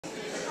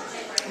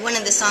one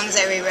of the songs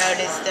I rewrote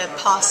is the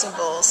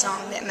possible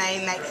song that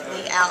may make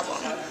the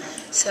album.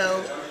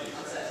 So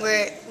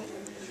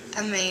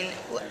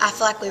I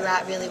feel like we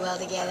write really well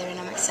together, and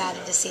I'm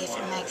excited to see if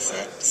it makes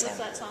it. So. What's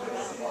that song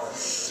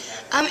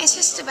about? It's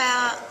just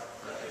about,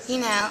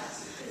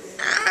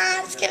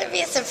 it's going to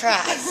be a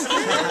surprise.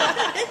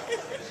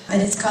 But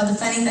it's called The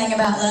Funny Thing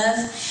About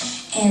Love,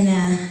 and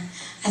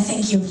I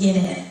think you'll get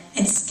it.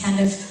 It's kind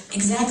of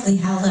exactly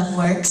how love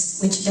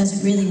works, which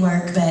doesn't really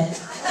work, but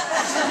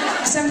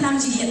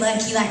sometimes you get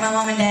lucky, like my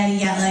mom and daddy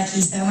got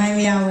lucky, so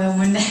maybe I will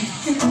one day.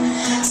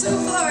 So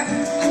far,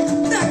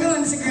 not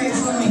going so great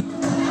for me.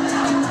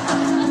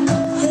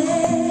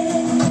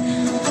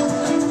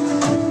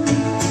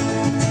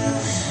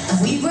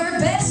 We were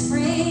best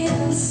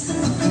friends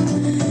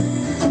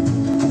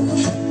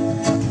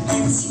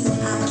until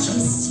I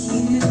kissed you.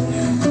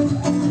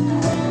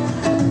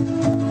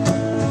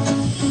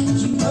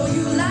 You know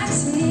you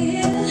liked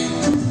it.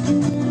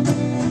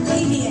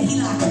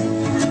 He liked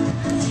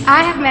it.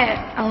 I have met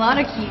a lot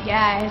of cute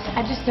guys.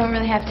 I just don't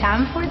really have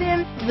time for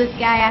them. This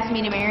guy asked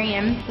me to marry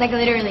him. Like,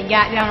 literally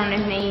got down on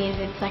his knees.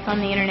 It's like on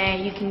the internet.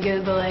 You can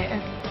Google it.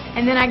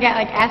 And then I got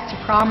like asked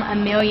to prom a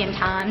million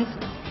times.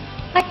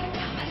 Like,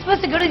 I'm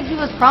supposed to go to these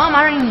people's prom.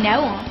 I don't even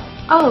know them.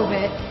 Oh,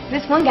 but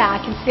this one guy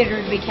I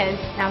considered because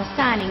I was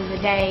signing the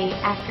day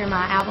after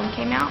my album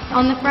came out.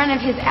 On the front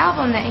of his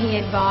album that he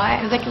had bought,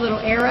 it was like a little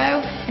arrow,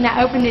 and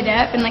I opened it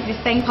up, and like this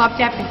thing popped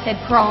up and said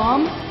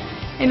prom,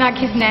 and like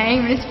his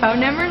name and his phone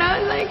number, and I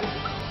was like,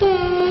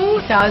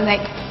 So I was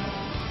like,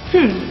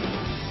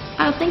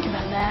 I'll think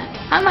about that.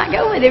 I might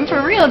go with him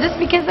for real, just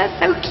because that's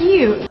so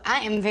cute. I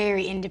am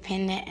very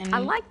independent, and I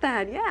like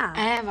that, yeah.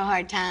 I have a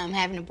hard time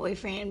having a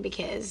boyfriend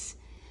because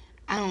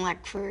I don't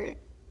like for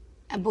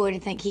a boy to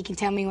think he can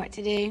tell me what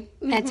to do.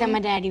 That's how my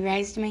daddy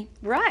raised me.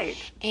 Right.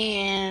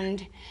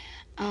 And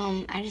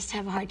I just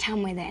have a hard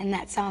time with it. And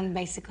that song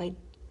basically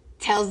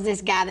tells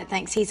this guy that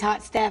thinks he's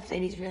hot stuff that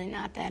he's really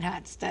not that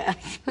hot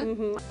stuff.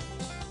 In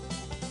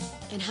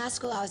high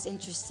school, I was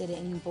interested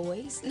in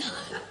boys.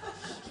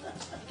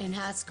 In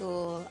high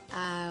school,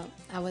 I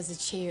was a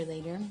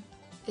cheerleader.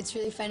 It's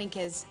really funny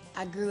because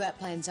I grew up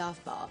playing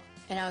softball,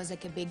 and I was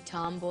like a big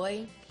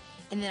tomboy,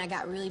 and then I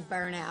got really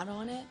burnt out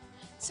on it.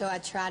 So I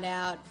tried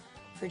out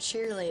for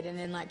cheerleading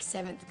in like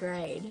 7th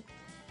grade,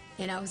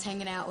 and I was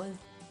hanging out with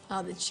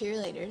all the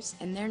cheerleaders,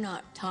 and they're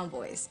not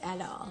tomboys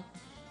at all,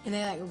 and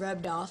they like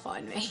rubbed off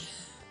on me.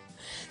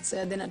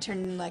 So then I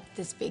turned into like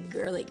this big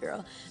girly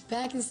girl, but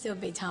I can still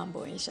be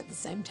tomboyish at the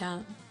same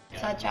time.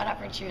 So I tried out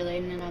for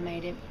cheerleading and I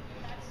made it,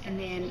 and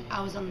then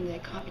I was on the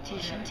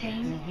competition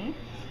team,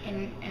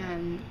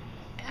 and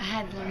I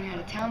had to learn how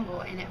to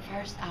tumble, and at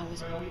first I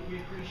was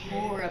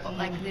horrible.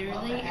 Like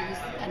literally, it was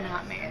a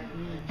nightmare.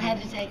 I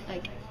had to take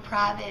like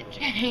private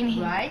training.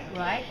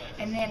 Right.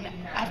 And then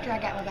after I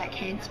got my back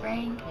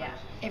handspring,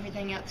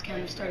 everything else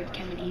kind of started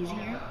coming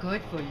easier.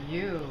 Good for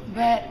you.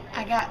 But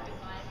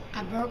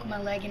I broke my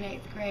leg in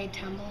 8th grade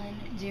tumbling,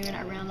 doing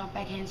a round off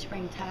back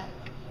handspring tuck,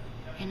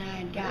 and I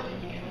had gotten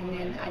it, and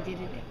then I did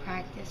it at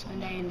practice one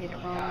day and did it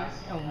wrong,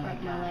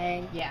 broke my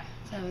leg. Yeah.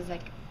 So I was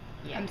like,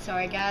 I'm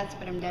sorry guys,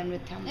 but I'm done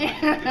with tumbling.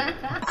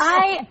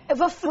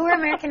 Before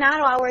American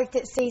Idol, I worked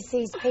at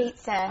CC's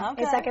Pizza.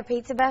 Okay. It's like a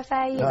pizza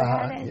buffet. You ever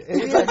had it?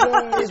 It's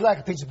really like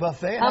a pizza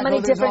buffet, and How I many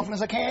go there as different- often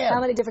as I can. How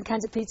many different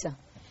kinds of pizza?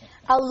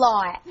 A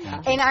lot.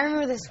 And I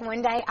remember this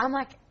one day, I'm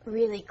like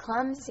really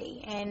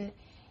clumsy, and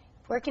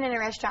working in a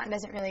restaurant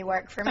doesn't really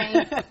work for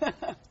me.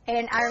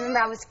 And I remember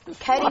I was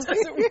cutting.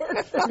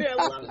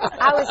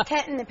 I was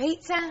cutting the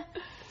pizza,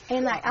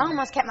 and like I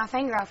almost cut my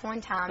finger off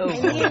one time.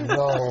 And then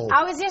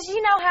I was just,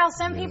 you know how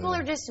some people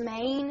are just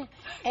mean,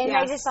 and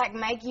they just like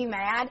make you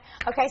mad.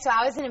 Okay, so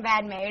I was in a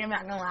bad mood. I'm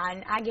not gonna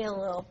lie, I get a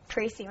little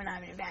prissy when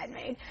I'm in a bad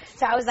mood.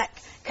 So I was like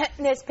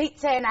cutting this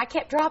pizza, and I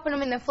kept dropping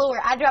them in the floor.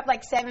 I dropped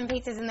like 7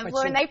 pizzas in the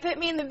floor, and they put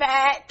me in the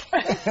back.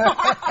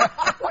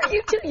 Were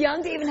you too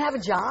young to even have a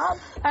job?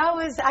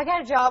 I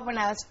got a job when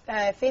I was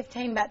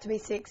 15, about to be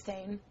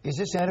 16. Is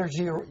this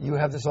energy, or you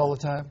have this all the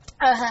time?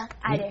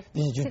 I do.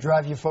 Did you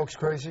drive your folks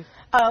crazy?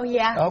 Oh,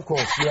 yeah. Of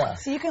course, yeah.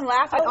 So you can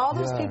laugh at all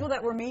those people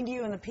that were mean to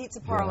you in the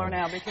pizza parlor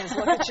now, because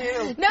look at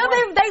you. No,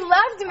 they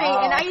loved me,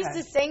 and I okay. used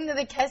to sing to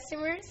the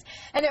customers.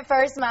 And at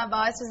first, my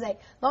boss was like,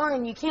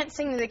 "Lauren, you can't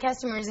sing to the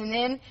customers," and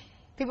then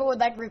people would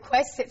like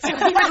request it, so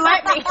he would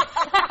let me.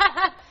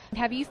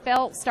 Have you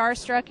felt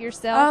starstruck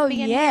yourself? Oh,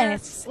 being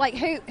yes. Here? Like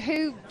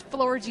who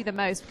floored you the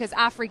most? Because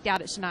I freaked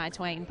out at Shania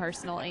Twain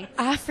personally.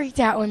 I freaked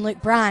out when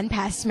Luke Bryan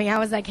passed me. I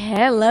was like,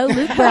 "Hello,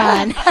 Luke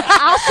Bryan."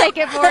 I'll shake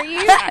it for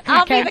you.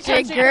 I'll be the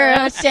Country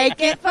girl, shake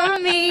it for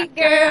me,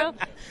 girl.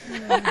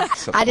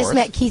 I just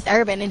met Keith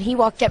Urban, and he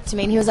walked up to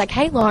me, and he was like,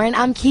 "Hey, Lauren,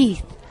 I'm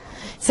Keith."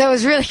 So it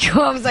was really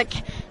cool. I was like,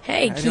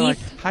 "Hey, Keith."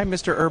 Like, hi,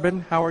 Mr.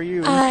 Urban. How are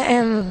you? I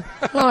am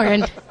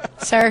Lauren,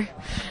 sir.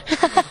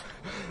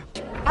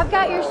 I've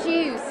got your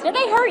shoes. Did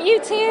they hurt you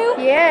too?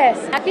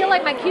 Yes. I feel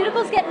like my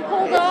cuticle's getting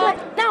pulled off.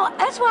 No,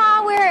 that's why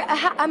I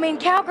wear,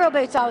 cowgirl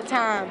boots all the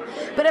time.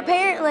 But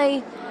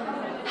apparently,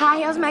 High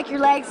heels make your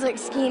legs look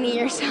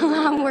skinnier, so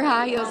I wear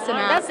high heels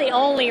tonight. That's the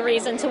only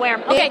reason to wear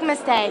them. Big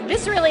mistake.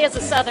 This really is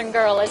a Southern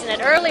girl, isn't it?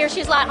 Earlier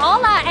she's like,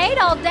 all I ate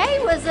all day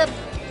was a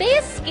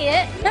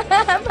biscuit.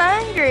 I'm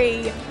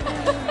hungry.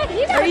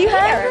 Are you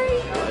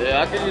hungry?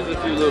 Yeah, I could use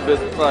a few little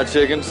bits of fried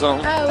chicken,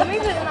 something. Oh, let me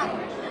put them on.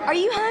 Are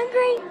you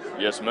hungry?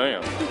 Yes,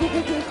 ma'am.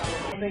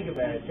 Think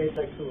about it. It tastes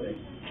like Kool-Aid.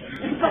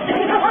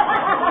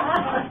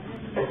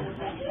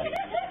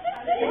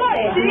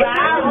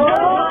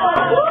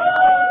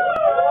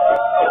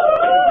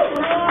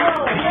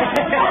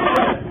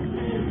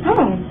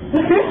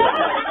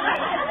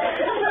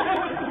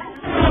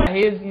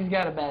 He's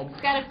got a bad.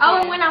 Oh,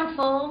 and when I'm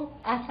full,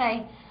 I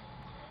say,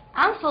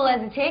 I'm full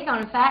as a tick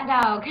on a fat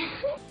dog.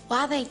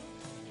 Well, I think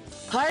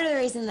part of the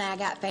reason that I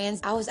got fans,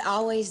 I was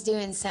always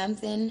doing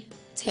something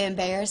to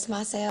embarrass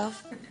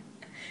myself.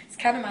 It's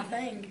kind of my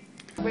thing.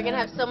 We're gonna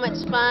have so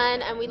much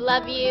fun, and we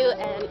love you.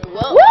 And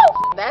whoa,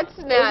 that's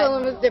not. It was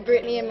almost the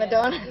Britney and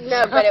Madonna.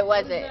 No, but it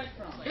wasn't.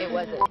 It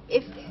wasn't.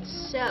 If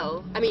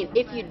so, I mean,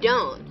 if you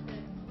don't,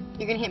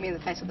 you're gonna hit me in the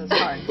face with those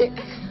cards.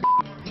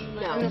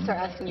 No. I'm gonna start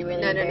asking you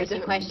really no, embarrassing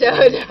no,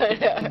 questions.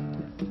 No.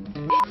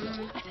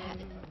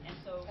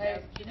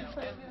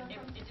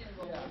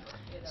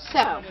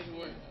 So,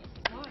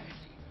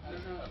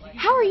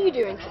 how are you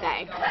doing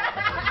today?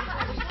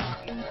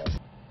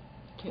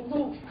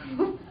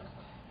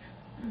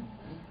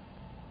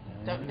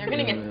 They're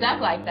gonna get stuck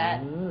like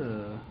that.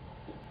 Ooh.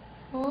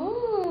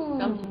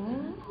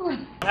 What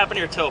happened to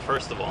your toe,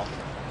 first of all,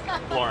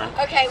 Lauren?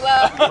 Okay,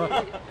 well.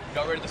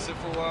 Y'all ready to sit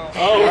for a while?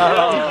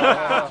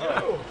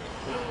 Oh.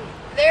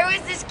 There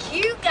was this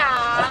cute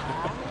guy,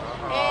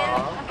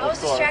 and I was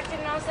distracted,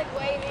 and I was like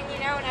waving, you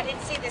know, and I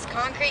didn't see this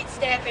concrete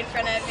step in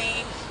front of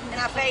me, and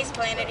I face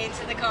planted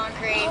into the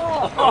concrete,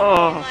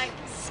 and like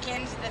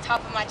skinned the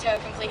top of my toe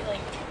completely.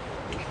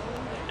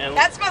 And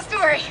that's my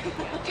story.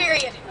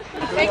 Period.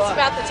 Thanks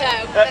about the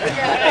toe. That's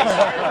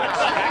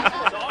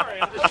great.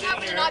 Sorry, I'm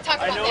just We're not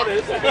talking about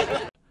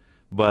that.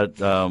 But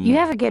you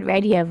have a good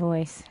radio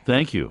voice.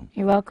 Thank you.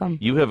 You're welcome.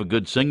 You have a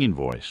good singing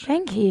voice.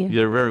 Thank you.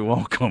 You're very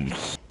welcome.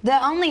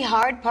 The only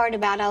hard part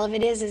about all of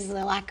it is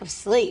the lack of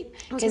sleep.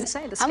 Because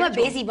I'm a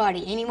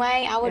busybody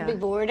anyway. I would be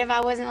bored if I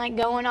wasn't like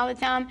going all the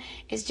time.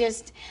 It's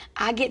just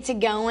I get to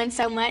going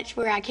so much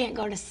where I can't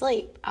go to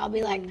sleep. I'll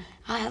be like,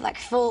 I have like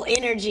full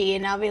energy,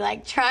 and I'll be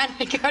like trying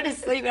to go to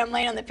sleep, and I'm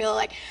laying on the pillow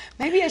like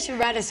maybe I should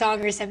write a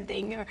song or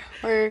something,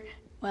 or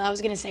well, I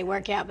was gonna say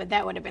work out, but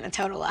that would have been a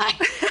total lie.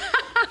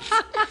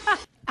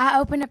 I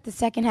opened up the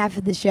second half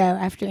of the show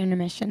after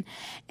intermission,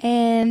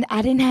 and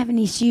I didn't have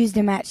any shoes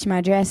to match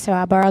my dress, so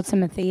I borrowed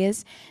some of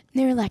Thea's.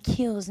 And they were like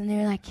heels, and they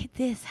were like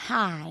this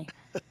high.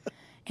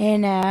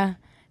 And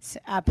so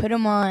I put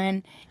them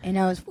on, and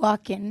I was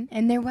walking,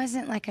 and there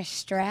wasn't like a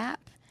strap.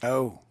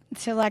 Oh.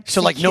 So like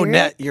no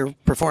net, you're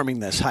performing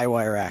this high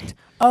wire act.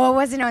 Oh, I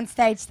wasn't on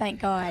stage, thank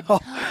God.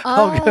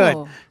 Oh,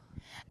 good.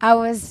 I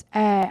was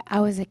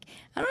like,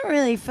 I don't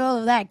really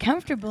feel that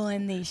comfortable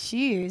in these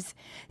shoes.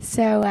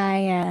 So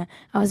I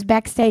was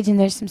backstage, and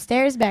there's some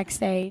stairs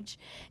backstage,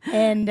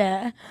 and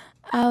I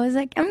was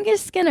like, I'm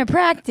just gonna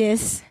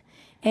practice.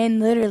 And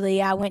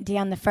literally, I went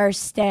down the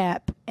first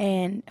step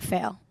and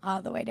fell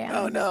all the way down.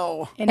 Oh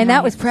no! And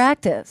that was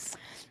practice.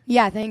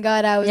 Yeah, thank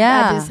God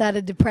I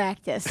decided to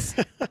practice.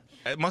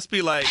 It must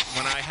be like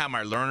when I had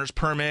my learner's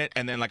permit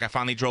and then like I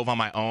finally drove on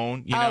my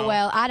own, you know? Oh,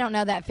 well, I don't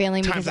know that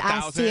feeling because I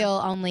 1,000. still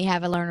only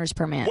have a learner's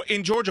permit.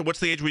 In Georgia, what's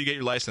the age where you get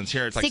your license?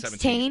 Here it's like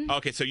 17.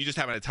 Okay, so you just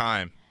haven't had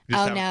time.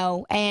 Oh,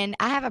 no. And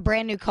I have a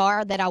brand new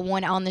car that I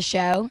won on the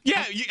show.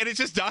 Yeah, and it's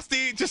just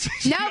dusty? Just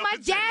No, my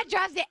dad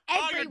drives it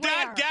everywhere. Oh, your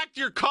dad gacked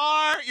your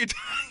car?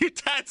 Your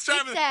dad's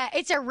driving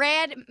It's a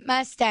red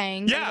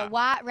Mustang with a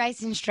white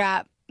racing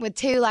stripe with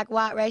two like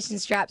white racing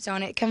stripes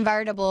on it,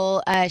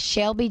 convertible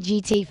Shelby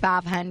GT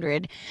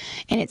 500,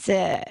 and it's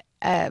a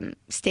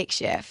stick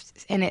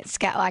shift, and it's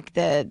got like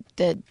the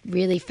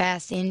really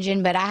fast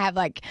engine, but I have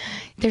like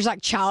there's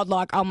like child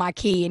lock on my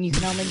key, and you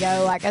can only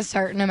go like a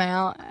certain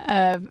amount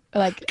of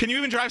like. Can you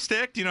even drive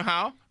stick? Do you know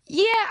how?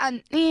 Yeah.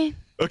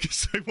 Okay,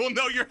 so we'll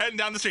know you're heading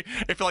down the street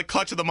if you're like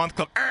clutch of the month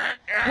club.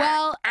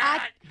 Well,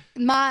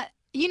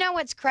 you know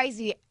what's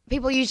crazy?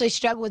 People usually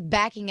struggle with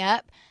backing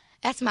up.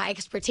 That's my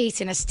expertise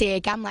in a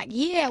stick. I'm like,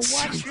 yeah,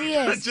 watch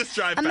this. Just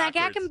drive I'm backwards.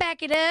 like, I can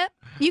back it up.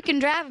 You can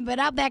drive it, but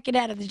I'll back it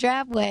out of the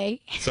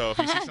driveway. So if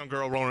you see some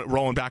girl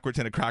rolling backwards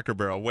in a Cracker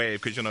Barrel,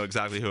 wave because you'll know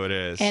exactly who it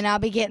is. And I'll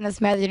be getting the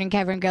smothered and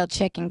covered and grilled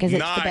chicken because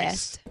it's the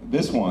best.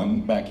 This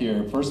one back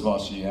here, first of all,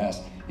 she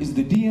asked, is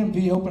the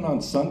DMV open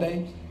on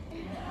Sunday?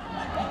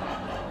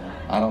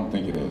 I don't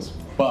think it is,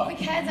 but...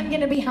 Because I'm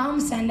going to be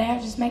home Sunday, I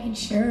was just making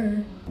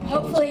sure.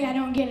 Hopefully I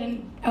don't get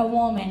a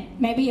woman.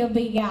 Maybe it'll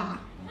be a guy.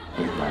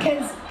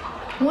 Because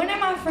one of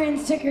my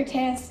friends took her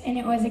test, and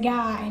it was a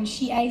guy, and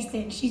she aced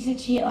it. She said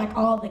she hit like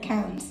all the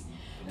cones.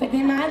 But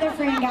then my other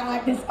friend got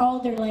like this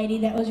older lady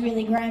that was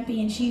really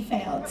grumpy, and she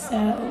failed,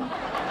 so...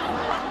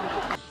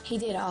 He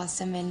did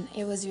awesome, and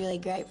it was really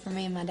great for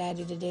me and my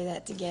daddy to do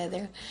that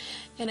together.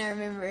 And I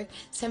remember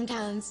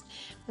sometimes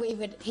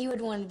he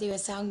would want to do a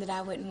song that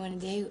I wouldn't want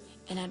to do,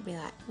 and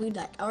we'd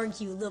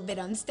argue a little bit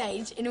on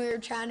stage, and we were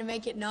trying to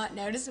make it not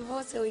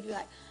noticeable, so I'd be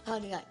like,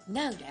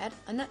 no, Dad,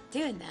 I'm not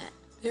doing that.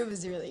 It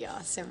was really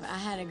awesome. I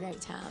had a great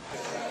time.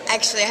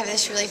 Actually, I have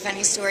this really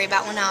funny story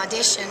about when I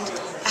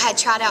auditioned. I had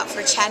tried out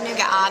for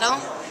Chattanooga Idol,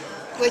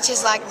 which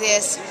is like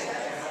this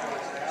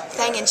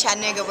thing in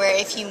Chattanooga where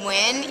if you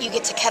win, you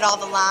get to cut all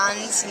the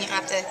lines and you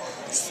have to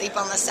sleep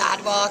on the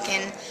sidewalk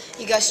and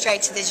you go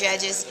straight to the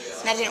judges.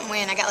 And I didn't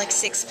win. I got like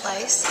 6th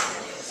place.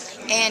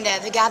 And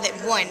the guy that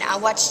won, I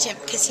watched him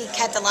because he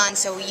cut the line,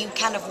 so you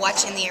kind of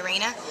watch in the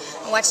arena.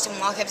 I watched him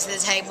walk up to the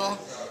table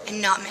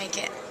and not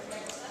make it.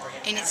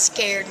 And it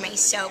scared me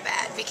so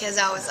bad because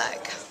I was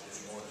like,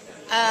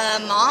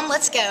 Mom,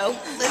 let's go.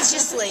 Let's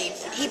just leave.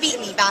 He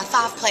beat me by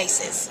 5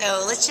 places,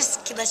 so let's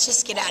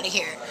just get out of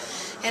here.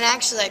 And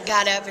actually, I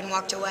got up and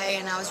walked away,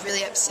 and I was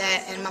really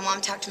upset, and my mom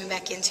talked me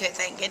back into it,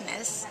 thank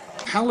goodness.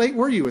 How late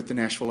were you at the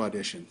Nashville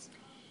auditions?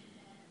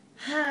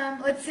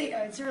 Let's see.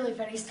 Oh, it's a really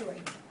funny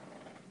story.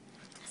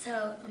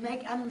 So,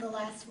 I'm the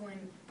last one.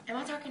 Am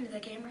I talking to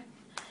the camera?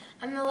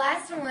 I'm the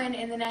last one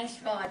in the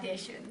Nashville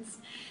auditions,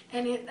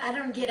 and I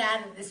don't get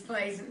out of this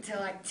place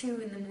until like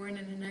 2 in the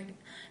morning, and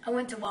I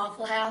went to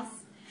Waffle House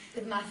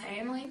with my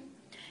family,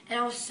 and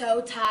I was so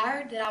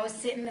tired that I was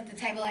sitting at the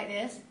table like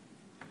this,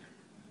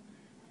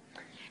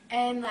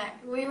 and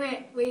we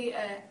rented,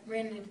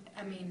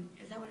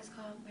 is that what it's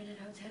called? Rented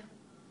a hotel?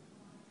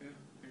 Yeah,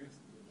 I guess.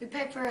 We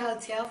paid for a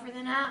hotel for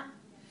the night,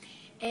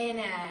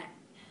 and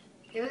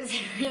it was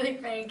really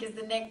funny because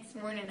the next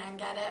morning I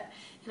got up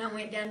and I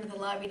went down to the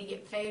lobby to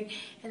get food,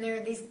 and there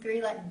were these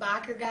 3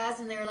 biker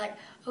guys, and they were like,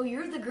 "Oh,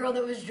 you're the girl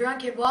that was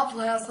drunk at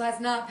Waffle House last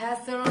night,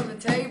 passed out on the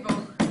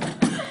table."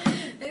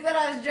 They thought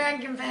I was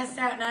drunk and passed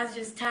out, and I was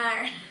just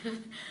tired.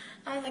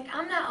 I was like,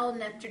 "I'm not old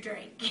enough to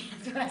drink."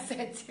 That's what I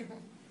said to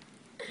them.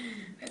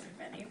 That's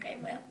funny. Okay,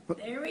 well,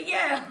 there we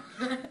go.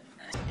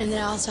 And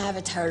then I also have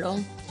a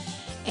turtle,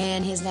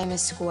 and his name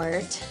is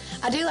Squirt.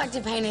 I do like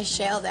to paint his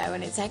shell, though,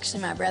 and it's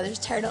actually my brother's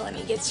turtle, and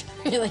he gets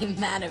really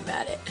mad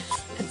about it.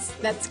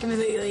 That's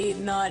completely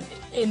not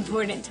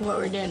important to what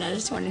we're doing. I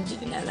just wanted you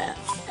to know that.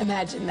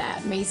 Imagine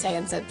that, me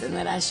saying something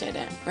that I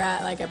shouldn't,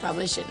 right? Like I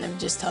probably shouldn't have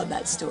just told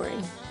that story.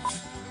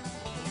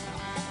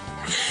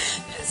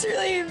 It's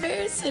really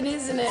embarrassing,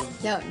 isn't it?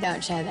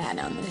 Don't show that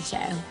on the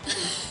show.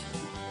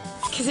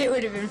 Because it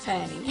would have been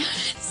funny.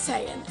 Just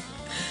saying.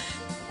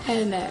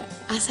 And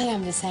I say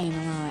I'm just saying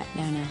a lot.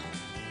 No.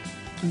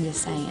 I'm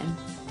just saying.